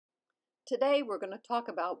Today we're going to talk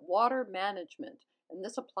about water management, and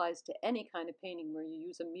this applies to any kind of painting where you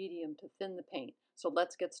use a medium to thin the paint. So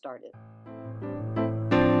let's get started.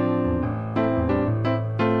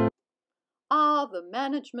 The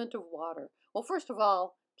management of water. Well, first of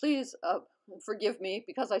all, please forgive me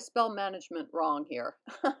because I spell management wrong here.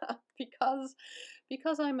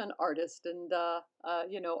 because I'm an artist and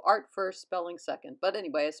art first, spelling second. But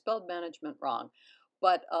anyway, I spelled management wrong,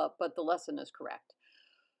 but the lesson is correct.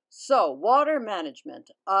 So water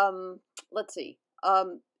management. Let's see.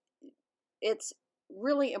 It's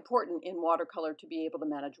really important in watercolor to be able to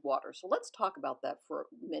manage water. So let's talk about that for a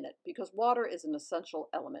minute, because water is an essential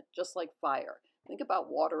element, just like fire. Think about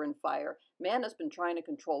water and fire. Man has been trying to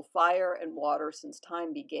control fire and water since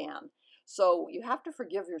time began. So you have to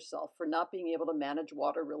forgive yourself for not being able to manage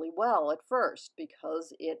water really well at first,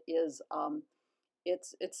 because it is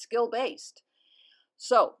it's skill-based.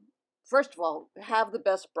 So first of all, have the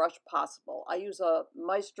best brush possible. I use a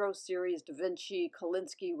Maestro Series Da Vinci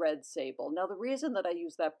Kolinsky Red Sable. Now the reason that I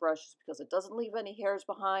use that brush is because it doesn't leave any hairs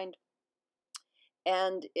behind,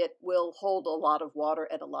 and it will hold a lot of water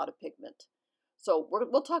and a lot of pigment. So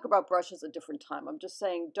we'll talk about brushes a different time. I'm just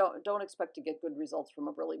saying don't expect to get good results from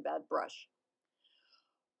a really bad brush.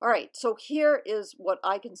 All right, so here is what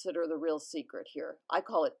I consider the real secret here. I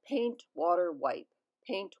call it paint, water, wipe.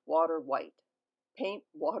 Paint, water, wipe. Paint,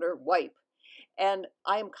 water, wipe. And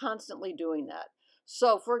I am constantly doing that.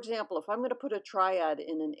 So for example, if I'm going to put a triad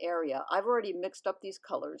in an area, I've already mixed up these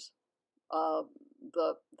colors,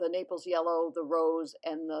 the Naples yellow, the rose,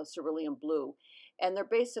 and the cerulean blue, and they're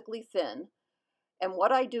basically thin. And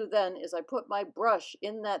what I do then is I put my brush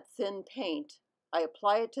in that thin paint, I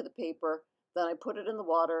apply it to the paper, then I put it in the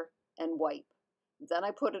water and wipe. Then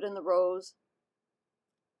I put it in the rose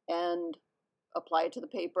and apply it to the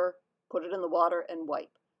paper, put it in the water and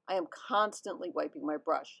wipe. I am constantly wiping my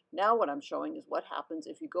brush. Now what I'm showing is what happens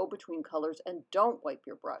if you go between colors and don't wipe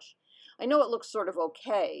your brush. I know it looks sort of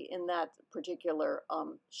okay in that particular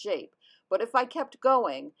shape, but if I kept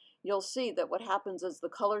going, you'll see that what happens is the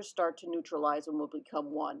colors start to neutralize and will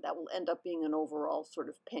become one. That will end up being an overall sort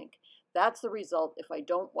of pink. That's the result if I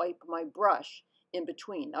don't wipe my brush in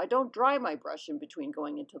between. Now I don't dry my brush in between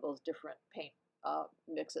going into those different paint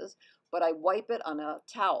mixes, but I wipe it on a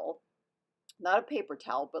towel, not a paper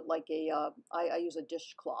towel, but like I use a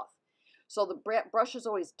dishcloth. So the brush is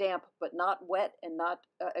always damp, but not wet, and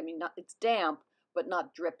it's damp, but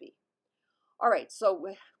not drippy. All right, so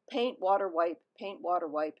paint, water, wipe, paint, water,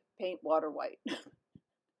 wipe, paint, water, wipe.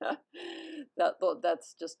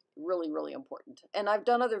 That's just really, really important. And I've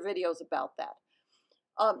done other videos about that.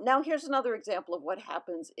 Now here's another example of what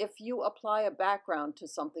happens if you apply a background to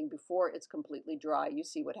something before it's completely dry. You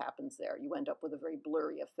see what happens there. You end up with a very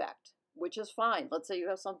blurry effect, which is fine. Let's say you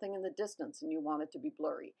have something in the distance and you want it to be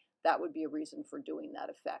blurry. That would be a reason for doing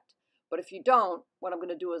that effect. But if you don't, what I'm going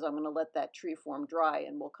to do is I'm going to let that tree form dry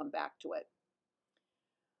and we'll come back to it.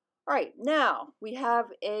 All right, now we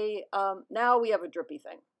have a drippy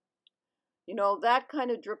thing. You know, that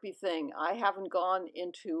kind of drippy thing, I haven't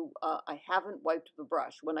wiped the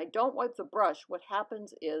brush. When I don't wipe the brush, what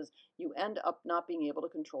happens is you end up not being able to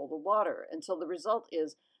control the water. And so the result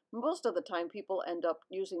is most of the time people end up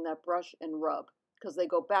using that brush and rub because they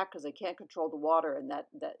go back because they can't control the water, and that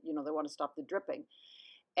they want to stop the dripping.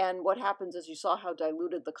 And what happens is you saw how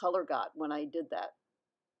diluted the color got when I did that.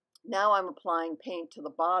 Now I'm applying paint to the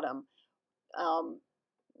bottom.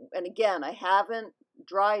 And again, I haven't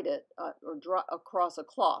dried it across a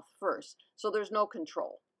cloth first, so there's no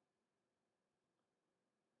control.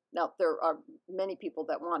 Now, there are many people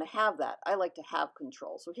that want to have that. I like to have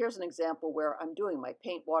control. So here's an example where I'm doing my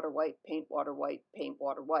paint, water, wipe, paint, water, wipe, paint,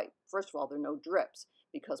 water, wipe. First of all, there are no drips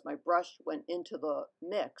because my brush went into the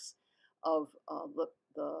mix of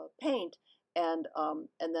the paint and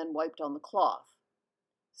then wiped on the cloth.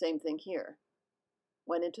 Same thing here.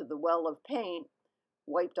 Went into the well of paint,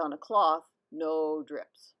 wiped on a cloth, no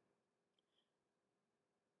drips.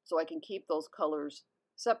 So I can keep those colors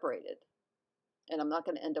separated, and I'm not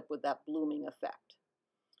going to end up with that blooming effect.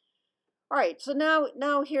 All right, so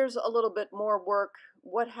now here's a little bit more work.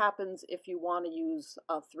 What happens if you want to use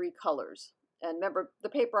 3 colors? And remember, the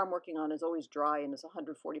paper I'm working on is always dry and is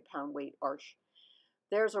 140-pound weight arch.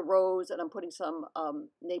 There's a rose, and I'm putting some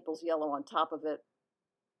Naples yellow on top of it,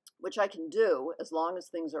 which I can do as long as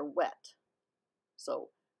things are wet. So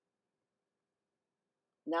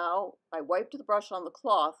now I wiped the brush on the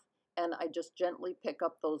cloth and I just gently pick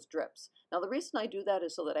up those drips. Now the reason I do that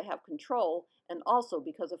is so that I have control, and also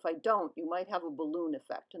because if I don't, you might have a balloon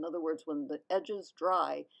effect. In other words, when the edges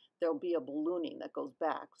dry, there'll be a ballooning that goes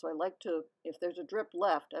back. So I like to, if there's a drip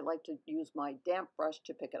left, I like to use my damp brush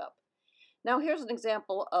to pick it up. Now here's an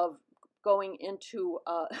example of going into,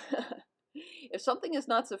 if something is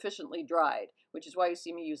not sufficiently dried, which is why you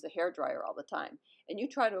see me use the hair dryer all the time, and you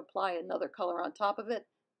try to apply another color on top of it,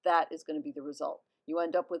 that is going to be the result. You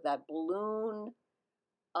end up with that ballooning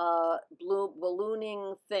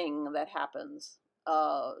thing that happens.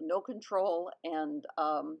 No control, and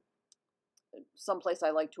someplace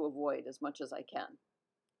I like to avoid as much as I can.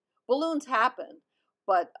 Balloons happen,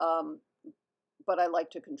 but I like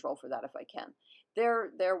to control for that if I can.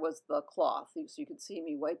 There was the cloth, so you could see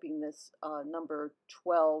me wiping this number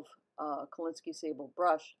 12 Kolinsky Sable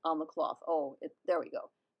brush on the cloth. Oh, there we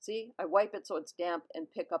go. See, I wipe it so it's damp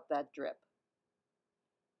and pick up that drip.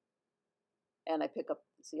 And I pick up,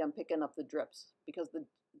 see, I'm picking up the drips because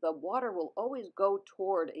the water will always go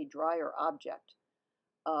toward a drier object,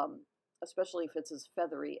 especially if it's as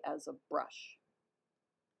feathery as a brush.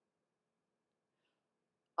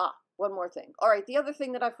 One more thing. All right, the other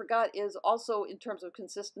thing that I forgot is also in terms of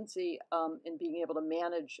consistency in being able to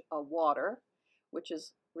manage water, which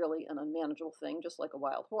is really an unmanageable thing, just like a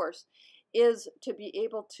wild horse, is to be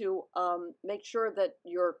able to make sure that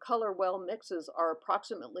your color well mixes are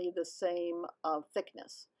approximately the same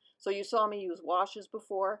thickness. So you saw me use washes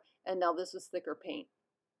before, and now this is thicker paint.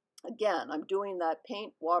 Again, I'm doing that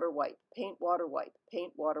paint, water, wipe, paint, water, wipe,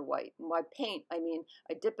 paint, water, wipe. By paint, I mean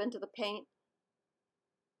I dip into the paint,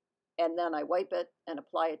 and then I wipe it and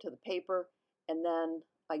apply it to the paper, and then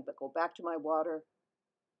I go back to my water,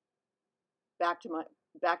 back to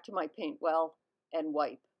my paint well, and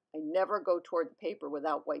wipe. I never go toward the paper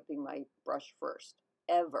without wiping my brush first,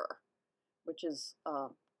 ever, which is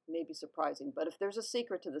maybe surprising. But if there's a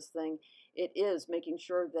secret to this thing, it is making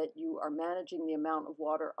sure that you are managing the amount of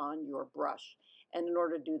water on your brush. And in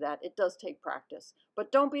order to do that, it does take practice.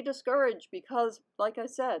 But don't be discouraged because, like I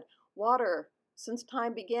said, water, since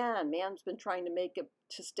time began, man's been trying to make it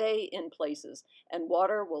to stay in places, and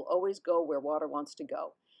water will always go where water wants to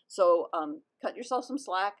go. So cut yourself some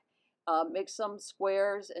slack, make some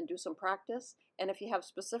squares, and do some practice. And if you have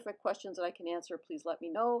specific questions that I can answer, please let me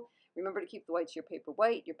know. Remember to keep the whites of your paper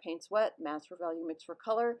white, your paints wet, mass for value, mix for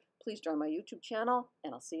color. Please join my YouTube channel,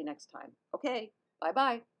 and I'll see you next time. Okay,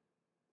 bye-bye.